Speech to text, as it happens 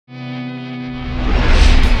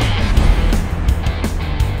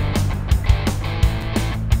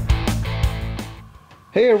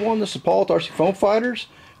Hey everyone, this is Paul with rcFoamFighters.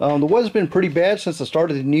 The weather's been pretty bad since the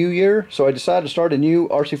start of the new year, so I decided to start a new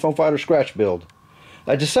rcFoamFighters scratch build.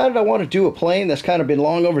 I decided I want to do a plane that's kind of been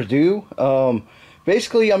long overdue.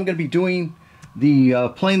 Basically, I'm going to be doing the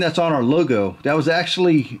plane that's on our logo. That was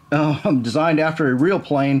actually designed after a real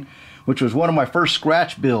plane, which was one of my first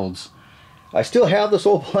scratch builds. I still have this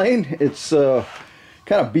old plane. It's kind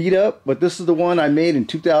of beat up, but this is the one I made in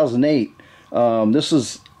 2008. This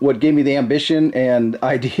is what gave me the ambition and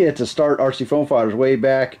idea to start rcFoamFighters way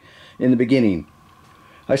back in the beginning.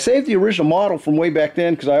 I saved the original model from way back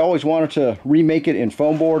then because I always wanted to remake it in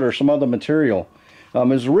foam board or some other material. It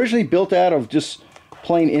was originally built out of just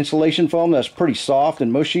plain insulation foam that's pretty soft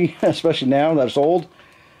and mushy, especially now that it's old.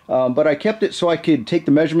 But I kept it so I could take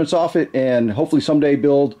the measurements off it and hopefully someday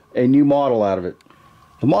build a new model out of it.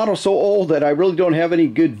 The model's so old that I really don't have any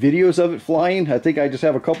good videos of it flying. I think I just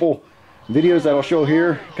have a couple videos that I'll show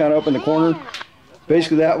here, kind of up in the corner.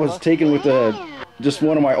 Basically, that was taken with just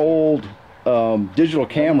one of my old digital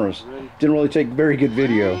cameras. Didn't really take very good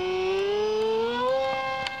video.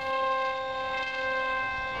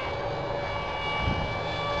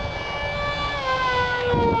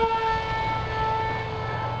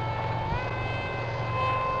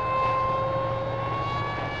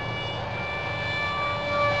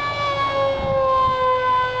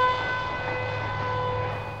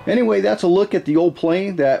 Anyway, that's a look at the old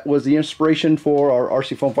plane that was the inspiration for our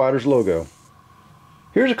rcFoamFighters logo.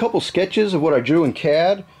 Here's a couple sketches of what I drew in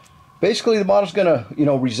CAD. Basically, the model's going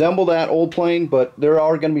to, resemble that old plane, but there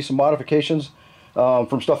are going to be some modifications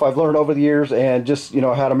from stuff I've learned over the years, and just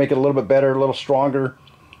how to make it a little bit better, a little stronger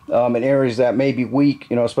in areas that may be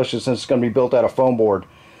weak, especially since it's going to be built out of foam board.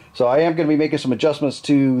 So I am going to be making some adjustments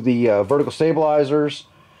to the vertical stabilizers.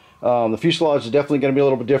 The fuselage is definitely going to be a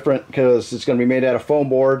little bit different because it's going to be made out of foam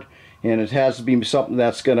board, and it has to be something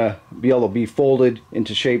that's going to be able to be folded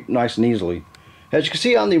into shape nice and easily. As you can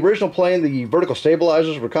see on the original plane, the vertical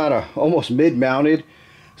stabilizers were kind of almost mid-mounted.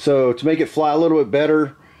 So to make it fly a little bit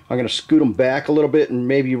better, I'm going to scoot them back a little bit and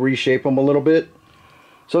maybe reshape them a little bit.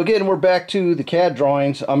 So again, we're back to the CAD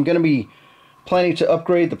drawings. I'm going to be planning to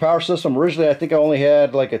upgrade the power system. Originally, I think I only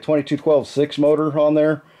had like a 2212-6 motor on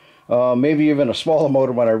there. Maybe even a smaller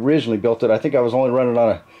motor when I originally built it. I think I was only running on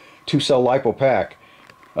a 2-cell LiPo pack.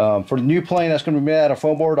 For the new plane that's going to be made out of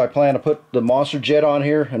foam board, I plan to put the Monster Jet on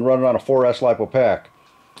here and run it on a 4S LiPo pack.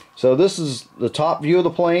 So this is the top view of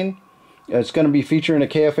the plane. It's going to be featuring a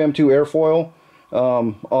KFM2 airfoil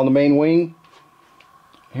on the main wing.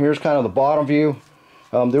 Here's kind of the bottom view.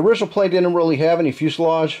 The original plane didn't really have any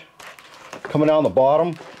fuselage coming down the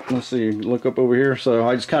bottom. Let's see, look up over here. So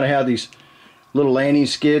I just kind of had these little landing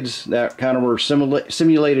skids that kind of were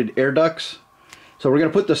simulated air ducts. So we're going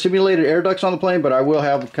to put the simulated air ducts on the plane, but I will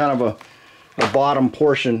have kind of a bottom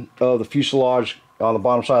portion of the fuselage on the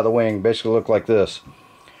bottom side of the wing. Basically look like this.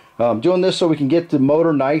 Doing this so we can get the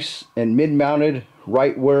motor nice and mid-mounted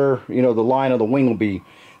right where the line of the wing will be.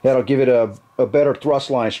 That'll give it a better thrust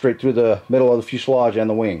line straight through the middle of the fuselage and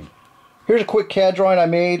the wing. Here's a quick CAD drawing I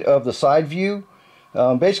made of the side view.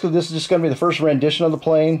 Basically, this is just going to be the first rendition of the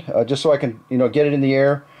plane, just so I can, get it in the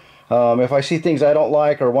air. If I see things I don't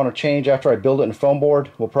like or want to change after I build it in foam board,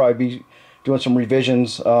 we'll probably be doing some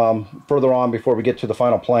revisions further on before we get to the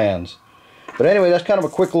final plans. But anyway, that's kind of a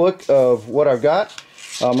quick look of what I've got.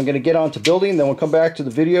 I'm going to get on to building, then we'll come back to the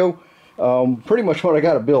video. Pretty much what I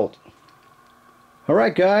got it built.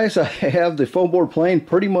 Alright guys, I have the foam board plane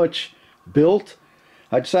pretty much built.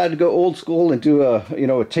 I decided to go old school and do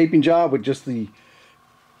a taping job with just the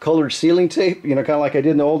colored sealing tape, kind of like I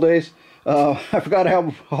did in the old days. I forgot how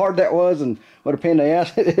hard that was and what a pain in the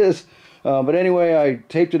ass it is. But anyway, I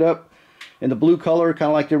taped it up in the blue color, kind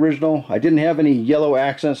of like the original. I didn't have any yellow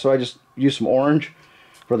accents, so I just used some orange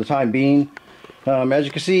for the time being. As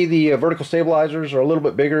you can see, the vertical stabilizers are a little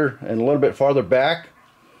bit bigger and a little bit farther back.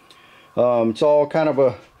 It's all kind of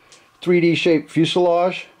a 3D shaped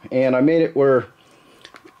fuselage, and I made it where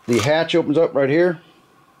the hatch opens up right here.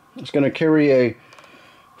 It's going to carry a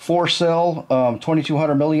 4-cell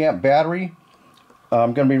 2200 milliamp battery.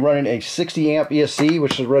 I'm going to be running a 60 amp ESC,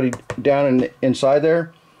 which is already down inside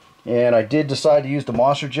there. And I did decide to use the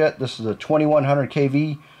Monster Jet. This is a 2100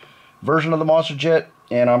 kV version of the Monster Jet,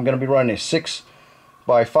 and I'm going to be running a 6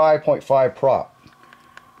 by 5.5 prop.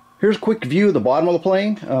 Here's a quick view of the bottom of the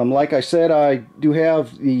plane. Like I said, I do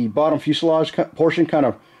have the bottom fuselage portion kind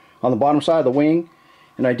of on the bottom side of the wing,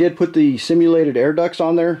 and I did put the simulated air ducts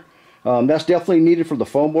on there. That's definitely needed for the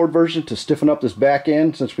foam board version to stiffen up this back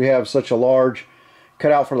end, since we have such a large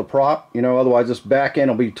cutout for the prop. Otherwise this back end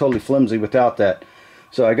will be totally flimsy without that.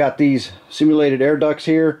 So I got these simulated air ducts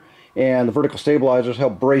here, and the vertical stabilizers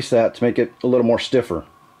help brace that to make it a little more stiffer.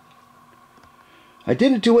 I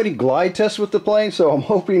didn't do any glide tests with the plane, so I'm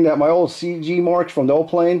hoping that my old CG marks from the old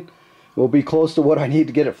plane will be close to what I need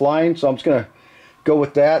to get it flying. So I'm just going to go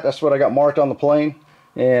with that. That's what I got marked on the plane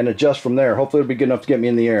and adjust from there. Hopefully it'll be good enough to get me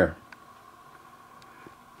in the air.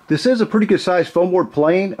 This is a pretty good sized foam board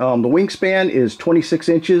plane. The wingspan is 26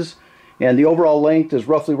 inches and the overall length is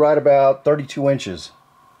roughly right about 32 inches.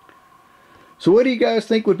 So what do you guys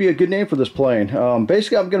think would be a good name for this plane?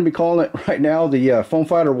 Basically I'm going to be calling it right now the Foam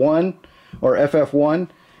Fighter 1 or FF-1.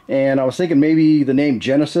 And I was thinking maybe the name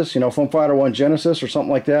Genesis, Foam Fighter 1 Genesis or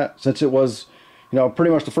something like that, since it was,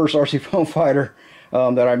 pretty much the first RC foam fighter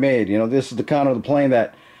that I made. This is the kind of the plane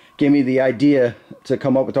that gave me the idea to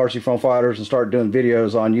come up with RC foam fighters and start doing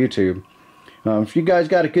videos on YouTube. If you guys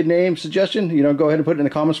got a good name suggestion, go ahead and put it in the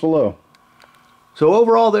comments below. So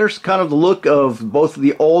overall, there's kind of the look of both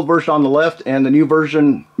the old version on the left and the new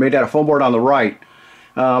version made out of foam board on the right.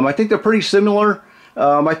 I think they're pretty similar.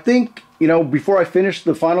 I think, before I finish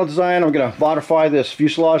the final design, I'm going to modify this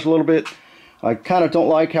fuselage a little bit. I kind of don't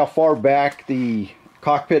like how far back the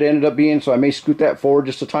cockpit ended up being, so I may scoot that forward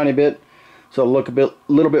just a tiny bit so it'll look a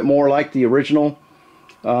little bit more like the original.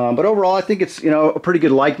 But overall, I think it's, a pretty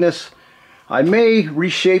good likeness. I may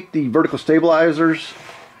reshape the vertical stabilizers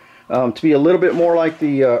to be a little bit more like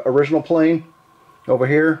the original plane over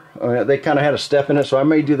here. They kind of had a step in it, so I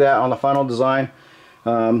may do that on the final design.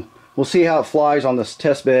 We'll see how it flies on this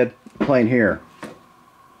test bed plane here.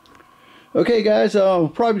 Okay guys, we'll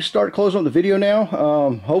probably start closing up the video now.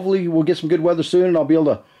 Hopefully we'll get some good weather soon and I'll be able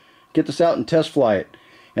to get this out and test fly it.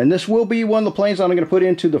 And this will be one of the planes I'm going to put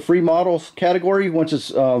into the free models category once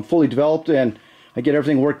it's fully developed and I get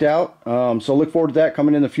everything worked out. So look forward to that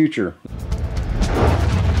coming in the future.